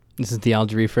This is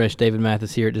Theology Refresh. David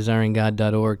Mathis here at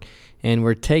desiringgod.org. And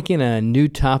we're taking a new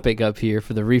topic up here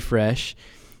for the refresh,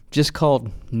 just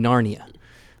called Narnia.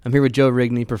 I'm here with Joe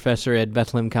Rigney, professor at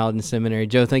Bethlehem College and Seminary.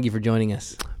 Joe, thank you for joining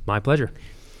us. My pleasure.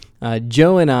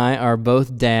 Joe and I are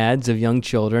both dads of young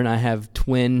children. I have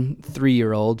twin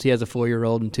 3-year-olds. He has a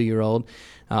 4-year-old and 2-year-old.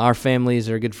 Our families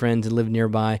are good friends and live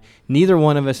nearby. Neither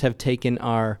one of us have taken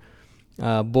our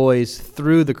boys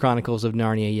through the Chronicles of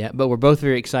Narnia yet, but we're both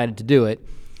very excited to do it.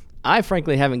 I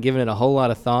frankly haven't given it a whole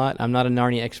lot of thought. I'm not a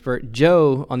Narnia expert.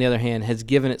 Joe, on the other hand, has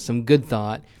given it some good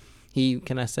thought.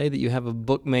 Can I say that you have a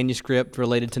book manuscript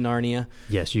related to Narnia?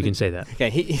 Yes, you can say that. Okay,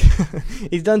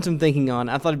 he's done some thinking on.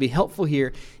 I thought it'd be helpful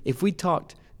here if we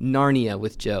talked Narnia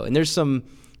with Joe. And there's some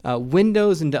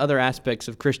windows into other aspects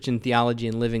of Christian theology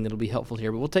and living that'll be helpful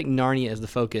here, but we'll take Narnia as the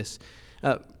focus.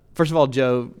 First of all,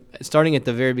 Joe, starting at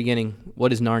the very beginning,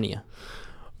 what is Narnia?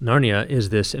 Narnia is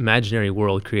this imaginary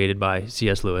world created by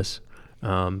C.S. Lewis,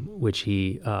 which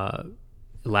he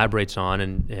elaborates on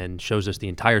and shows us the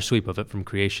entire sweep of it from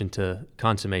creation to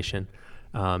consummation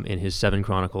in his 7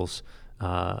 Chronicles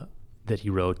that he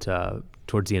wrote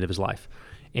towards the end of his life.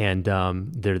 And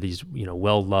they're these,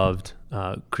 well-loved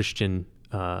Christian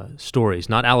stories,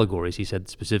 not allegories. He said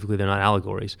specifically they're not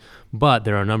allegories, but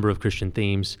there are a number of Christian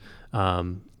themes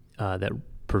that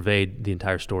pervade the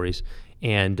entire stories.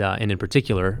 And in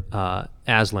particular,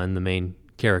 Aslan, the main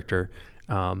character,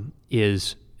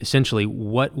 is essentially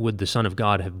what would the Son of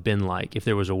God have been like if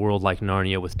there was a world like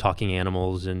Narnia with talking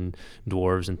animals and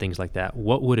dwarves and things like that?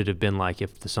 What would it have been like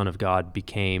if the Son of God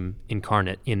became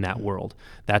incarnate in that world?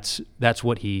 That's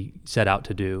what he set out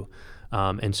to do.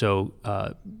 And so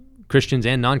Christians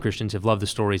and non-Christians have loved the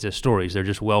stories as stories. They're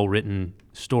just well-written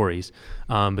stories.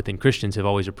 But then Christians have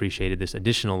always appreciated this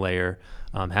additional layer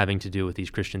having to do with these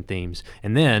Christian themes.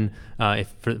 And then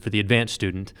for the advanced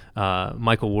student,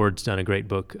 Michael Ward's done a great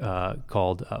book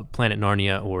called Planet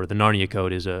Narnia, or The Narnia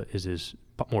Code is his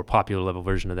more popular level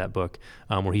version of that book,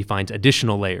 where he finds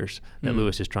additional layers that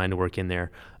Lewis is trying to work in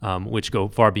there, which go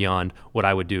far beyond what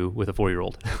I would do with a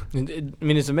 4-year-old. I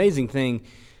mean, it's an amazing thing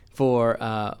for...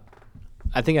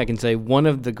 I think I can say one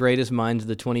of the greatest minds of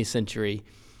the 20th century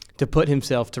to put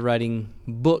himself to writing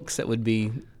books that would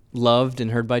be loved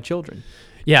and heard by children.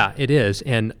 Yeah, it is.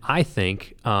 And I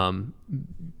think,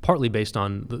 partly based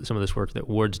on some of this work that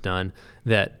Ward's done,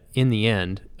 that in the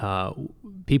end,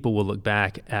 people will look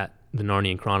back at the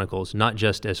Narnian Chronicles not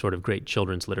just as sort of great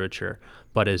children's literature,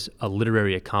 but as a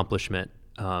literary accomplishment,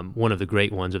 one of the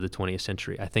great ones of the 20th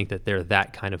century. I think that they're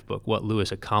that kind of book. What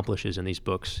Lewis accomplishes in these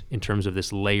books in terms of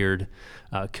this layered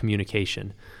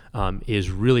communication is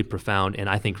really profound, and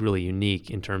I think really unique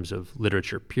in terms of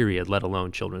literature, period, let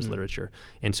alone children's literature.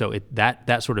 And so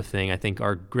that sort of thing, I think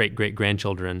our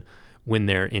great-great-grandchildren, when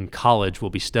they're in college, will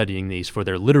be studying these for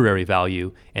their literary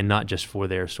value and not just for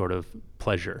their sort of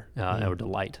pleasure or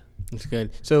delight. That's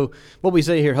good. So what we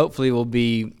say here hopefully will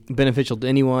be beneficial to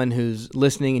anyone who's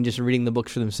listening and just reading the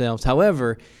books for themselves.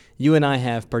 However, you and I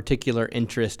have particular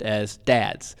interest as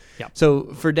dads. Yep.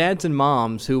 So for dads and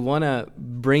moms who want to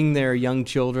bring their young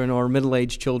children or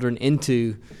middle-aged children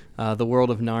into the world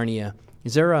of Narnia,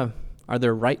 are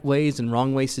there right ways and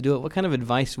wrong ways to do it? What kind of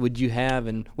advice would you have,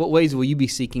 and what ways will you be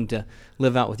seeking to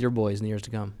live out with your boys in the years to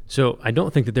come? So I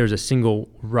don't think that there's a single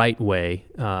right way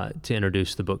to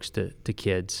introduce the books to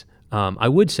kids. I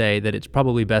would say that it's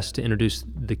probably best to introduce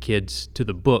the kids to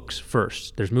the books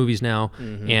first. There's movies now,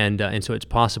 and so it's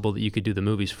possible that you could do the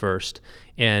movies first.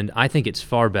 And I think it's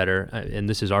far better, and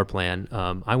this is our plan.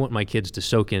 I want my kids to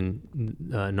soak in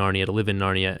Narnia, to live in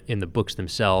Narnia in the books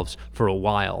themselves for a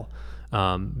while,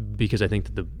 because I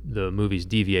think that the movies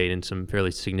deviate in some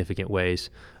fairly significant ways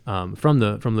from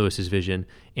Lewis's vision,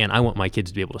 and I want my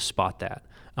kids to be able to spot that.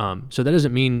 So that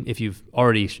doesn't mean if your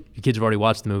kids have already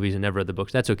watched the movies and never read the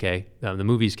books, that's okay. The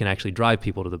movies can actually drive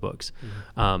people to the books.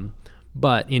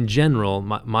 But in general,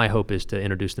 my hope is to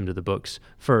introduce them to the books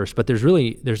first. But there's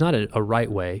not a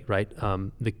right way, right?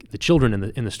 The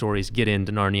children in the stories get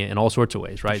into Narnia in all sorts of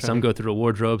ways, right? Some go through a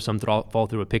wardrobe, some fall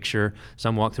through a picture,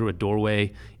 some walk through a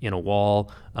doorway in a wall,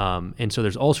 and so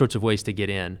there's all sorts of ways to get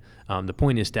in. The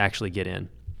point is to actually get in.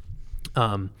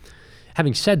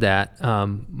 Having said that,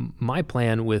 my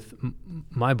plan with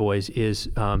my boys is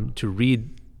to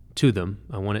read to them.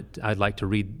 I'd like to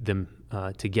read them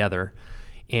together,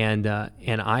 and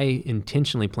I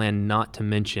intentionally plan not to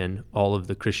mention all of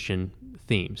the Christian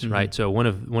themes. Right. So one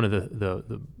of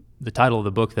the title of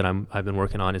the book that I've been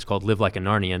working on is called "Live Like a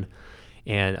Narnian,"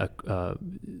 and a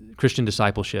Christian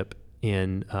discipleship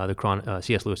in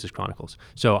C.S. Lewis's Chronicles.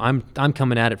 So I'm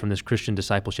coming at it from this Christian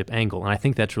discipleship angle, and I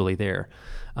think that's really there.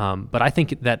 But I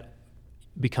think that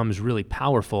becomes really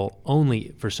powerful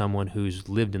only for someone who's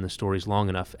lived in the stories long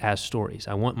enough as stories.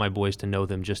 I want my boys to know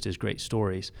them just as great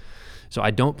stories. So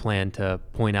I don't plan to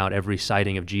point out every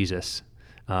sighting of Jesus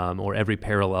or every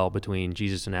parallel between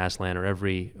Jesus and Aslan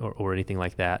or anything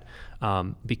like that,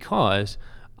 because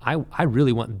I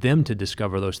really want them to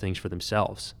discover those things for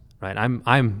themselves. Right?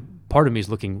 I'm part of me is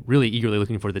really eagerly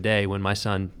looking for the day when my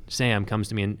son Sam comes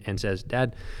to me and says,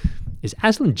 "Dad, is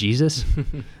Aslan Jesus?"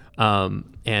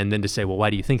 And then to say, "Well,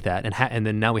 why do you think that?" And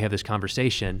then now we have this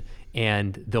conversation,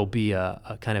 and there'll be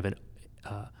a kind of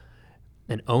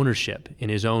an ownership in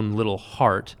his own little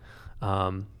heart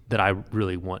that I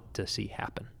really want to see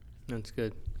happen. That's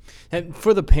good. And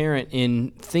for the parent,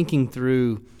 in thinking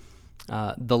through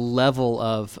the level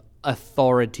of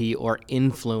authority or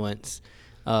influence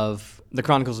of the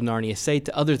Chronicles of Narnia, say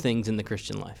to other things in the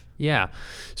Christian life. Yeah,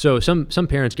 so some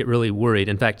parents get really worried.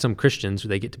 In fact, some Christians,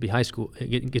 they get to be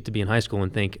get to be in high school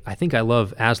and think, I think I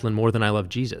love Aslan more than I love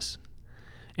Jesus,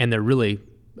 and they're really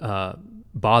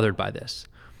bothered by this.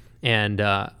 And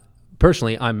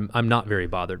personally, I'm not very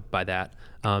bothered by that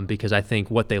because I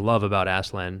think what they love about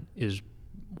Aslan is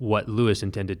what Lewis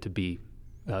intended to be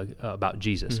about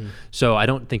Jesus. Mm-hmm. So I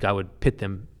don't think I would pit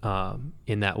them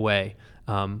in that way.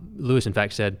 Lewis, in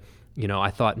fact, said,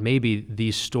 I thought maybe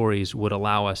these stories would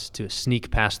allow us to sneak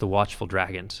past the watchful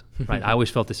dragons, right? I always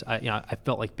felt this, I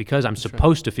felt like because I'm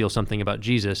supposed to feel something about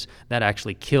Jesus, that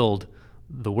actually killed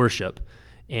the worship.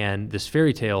 And this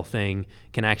fairy tale thing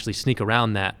can actually sneak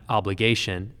around that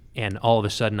obligation, and all of a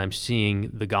sudden I'm seeing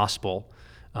the gospel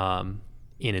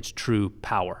in its true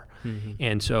power. Mm-hmm.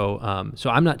 And so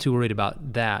I'm not too worried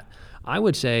about that. I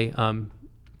would say,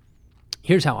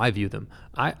 here's how I view them.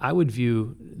 I would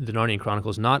view the Narnian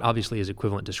Chronicles not obviously as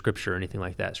equivalent to Scripture or anything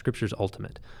like that. Scripture's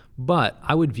ultimate. But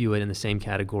I would view it in the same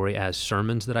category as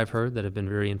sermons that I've heard that have been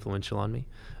very influential on me,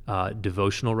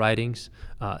 devotional writings,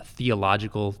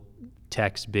 theological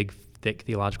texts, big, thick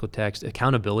theological text,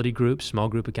 accountability groups, small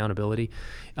group accountability.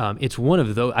 It's one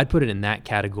of those, I'd put it in that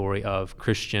category of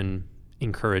Christian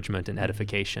encouragement and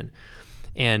edification.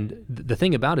 And the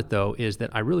thing about it, though, is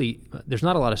that there's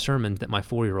not a lot of sermons that my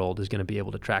 4-year-old is going to be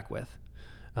able to track with.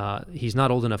 He's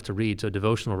not old enough to read, so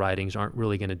devotional writings aren't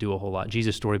really going to do a whole lot.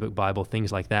 Jesus Storybook Bible,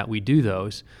 things like that, we do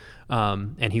those,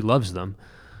 and he loves them.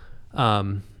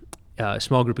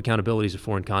 Small group accountability is a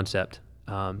foreign concept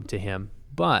to him,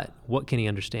 but what can he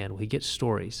understand? Well, he gets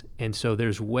stories, and so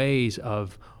there's ways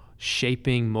of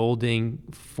shaping, molding,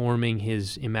 forming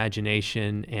his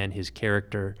imagination and his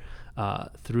character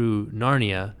through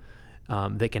Narnia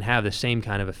that can have the same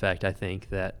kind of effect, I think,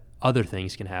 that other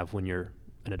things can have when you're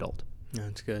an adult.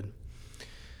 That's good.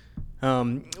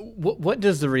 What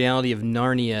does the reality of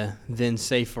Narnia then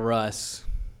say for us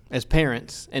as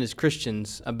parents and as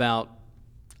Christians about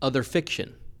other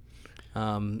fiction?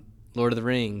 Lord of the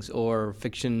Rings, or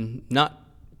fiction not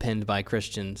penned by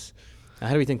Christians.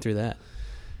 How do we think through that?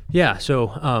 Yeah,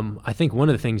 so I think one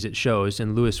of the things it shows,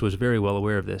 and Lewis was very well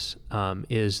aware of this,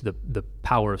 is the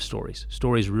power of stories.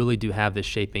 Stories really do have this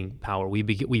shaping power.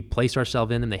 We place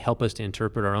ourselves in them. They help us to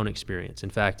interpret our own experience. In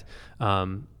fact,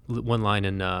 one line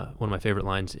in one of my favorite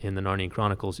lines in the Narnian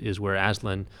Chronicles is where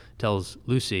Aslan tells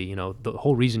Lucy, the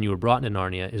whole reason you were brought into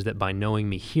Narnia is that by knowing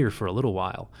me here for a little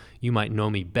while, you might know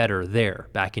me better there,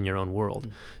 back in your own world.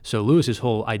 Mm-hmm. So Lewis's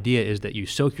whole idea is that you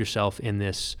soak yourself in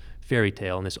this fairy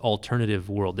tale, in this alternative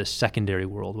world, this secondary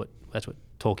world. That's what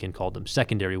Tolkien called them,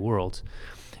 secondary worlds.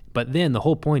 But then the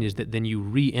whole point is that then you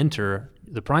re-enter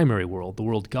the primary world, the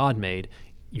world God made.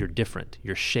 You're different,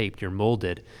 you're shaped, you're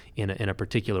molded in a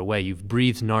particular way. You've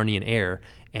breathed Narnian air,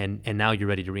 and now you're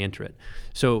ready to re-enter it.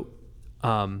 So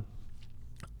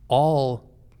all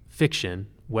fiction,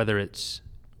 whether it's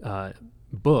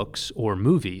books or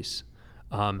movies,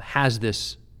 has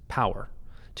this power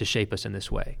to shape us in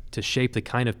this way, to shape the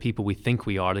kind of people we think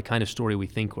we are, the kind of story we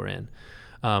think we're in,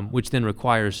 which then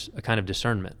requires a kind of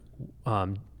discernment.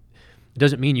 It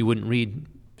doesn't mean you wouldn't read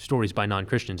stories by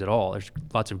non-Christians at all. There's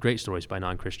lots of great stories by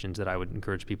non-Christians that I would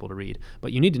encourage people to read.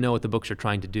 But you need to know what the books are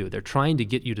trying to do. They're trying to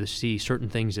get you to see certain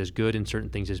things as good and certain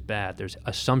things as bad. There's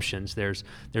assumptions. There's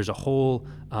a whole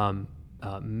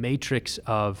matrix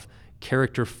of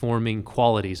character-forming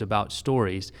qualities about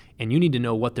stories, and you need to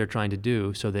know what they're trying to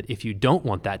do so that if you don't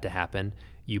want that to happen,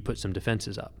 you put some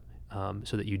defenses up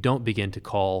so that you don't begin to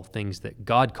call things that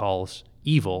God calls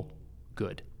evil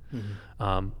good.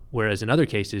 Mm-hmm. Whereas in other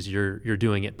cases, you're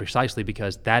doing it precisely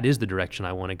because that is the direction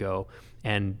I want to go,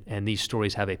 and these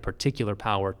stories have a particular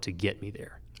power to get me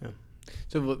there. Yeah.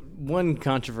 So one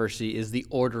controversy is the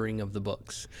ordering of the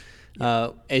books.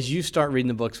 As you start reading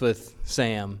the books with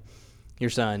Sam, your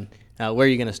son, where are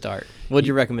you going to start? What'd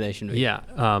your recommendation be? Yeah,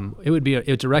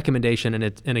 it's a recommendation,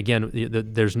 and again,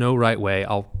 there's no right way.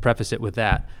 I'll preface it with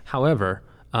that. However,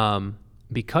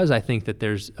 because I think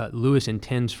that Lewis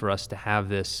intends for us to have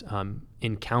this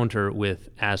encounter with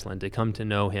Aslan, to come to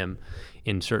know him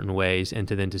in certain ways, and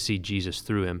to see Jesus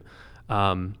through him.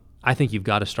 I think you've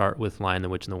got to start with Lion, the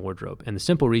Witch, and the Wardrobe, and the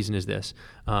simple reason is this: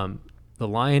 the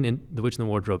Lion, and the Witch, and the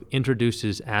Wardrobe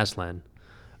introduces Aslan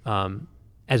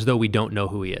as though we don't know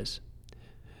who he is.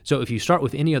 So if you start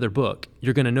with any other book,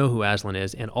 you're going to know who Aslan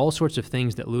is, and all sorts of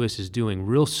things that Lewis is doing,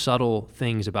 real subtle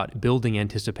things about building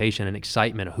anticipation and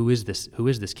excitement. Who is this? Who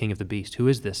is this King of the Beast? Who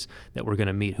is this that we're going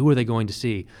to meet? Who are they going to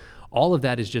see? All of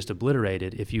that is just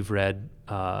obliterated if you've read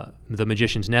The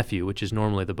Magician's Nephew, which is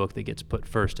normally the book that gets put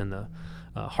first in the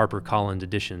HarperCollins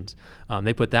editions.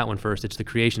 They put that one first. It's the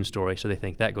creation story, so they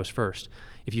think that goes first.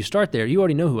 If you start there, you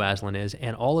already know who Aslan is,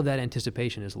 and all of that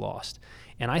anticipation is lost.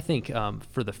 And I think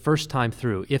for the first time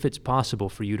through, if it's possible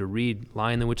for you to read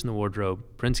Lion, the Witch, and the Wardrobe,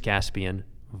 Prince Caspian,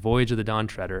 Voyage of the Dawn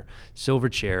Treader, Silver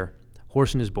Chair,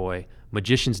 Horse and His Boy,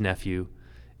 Magician's Nephew,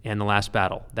 and The Last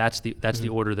Battle. That's the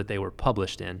order that they were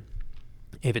published in.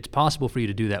 If it's possible for you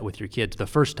to do that with your kids the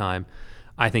first time,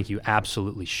 I think you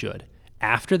absolutely should.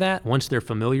 After that, once they're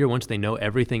familiar, once they know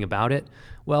everything about it,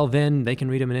 well, then they can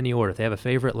read them in any order. If they have a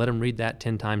favorite, let them read that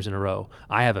 10 times in a row.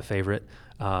 I have a favorite,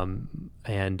 and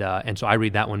so I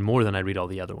read that one more than I read all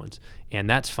the other ones, and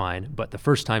that's fine. But the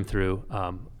first time through,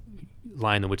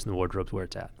 Lion, the Witch, and the Wardrobe is where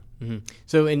it's at. Mm-hmm.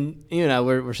 So, and you and I,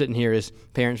 we're sitting here as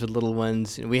parents with little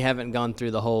ones. We haven't gone through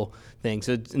the whole thing,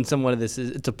 so in somewhat of this,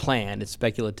 it's a plan. It's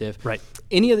speculative. Right.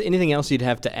 Anything else you'd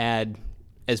have to add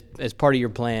as part of your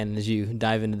plan as you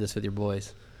dive into this with your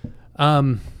boys?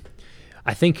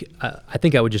 I think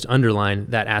I would just underline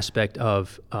that aspect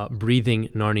of breathing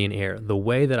Narnian air. The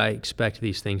way that I expect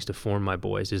these things to form my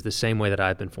boys is the same way that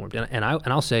I've been formed, and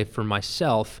I'll say for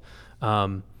myself.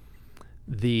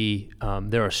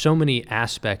 There are so many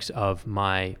aspects of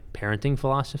my parenting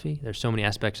philosophy. There's so many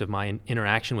aspects of my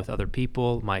interaction with other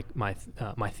people. My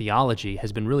theology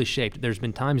has been really shaped. There's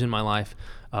been times in my life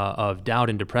of doubt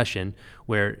and depression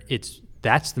where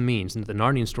that's the means, and the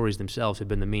Narnian stories themselves have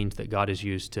been the means that God has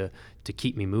used to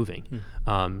keep me moving.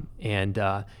 And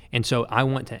so I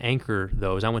want to anchor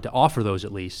those. I want to offer those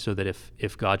at least, so that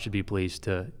if God should be pleased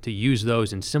to use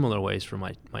those in similar ways for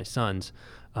my sons.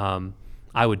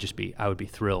 I would be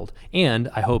thrilled. And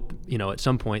I hope, at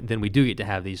some point, then we do get to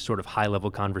have these sort of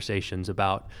high-level conversations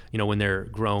about, when they're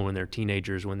grown, when they're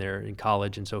teenagers, when they're in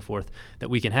college and so forth, that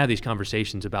we can have these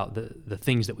conversations about the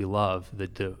things that we love,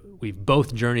 we've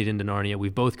both journeyed into Narnia,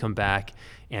 we've both come back,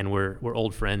 and we're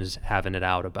old friends having it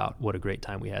out about what a great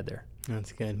time we had there.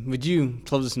 That's good. Would you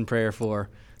close us in prayer for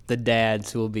the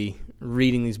dads who will be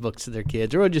reading these books to their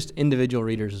kids, or just individual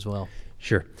readers as well?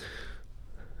 Sure.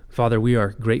 Father, we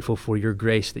are grateful for your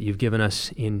grace that you've given us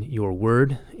in your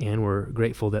word, and we're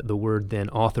grateful that the word then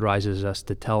authorizes us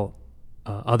to tell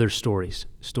other stories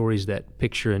that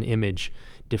picture and image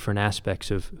different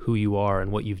aspects of who you are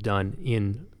and what you've done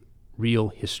in real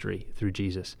history through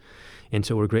Jesus. And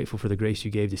so we're grateful for the grace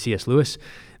you gave to C.S. Lewis,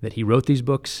 that he wrote these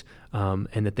books,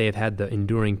 and that they have had the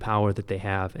enduring power that they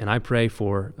have. And I pray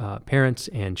for parents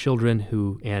and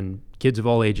children and kids of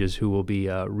all ages who will be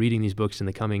reading these books in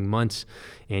the coming months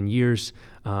and years,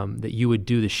 that you would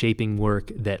do the shaping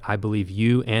work that I believe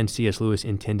you and C.S. Lewis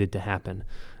intended to happen,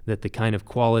 that the kind of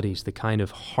qualities, the kind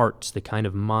of hearts, the kind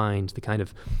of minds, the kind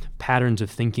of patterns of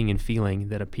thinking and feeling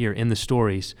that appear in the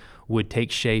stories would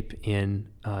take shape in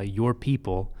your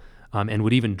people, and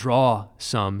would even draw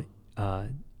some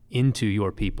into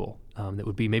your people. That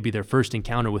would be maybe their first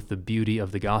encounter with the beauty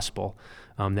of the gospel,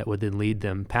 that would then lead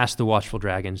them past the watchful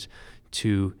dragons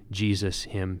to Jesus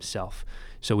himself.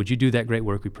 So would you do that great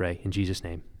work, we pray, in Jesus'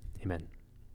 name, amen.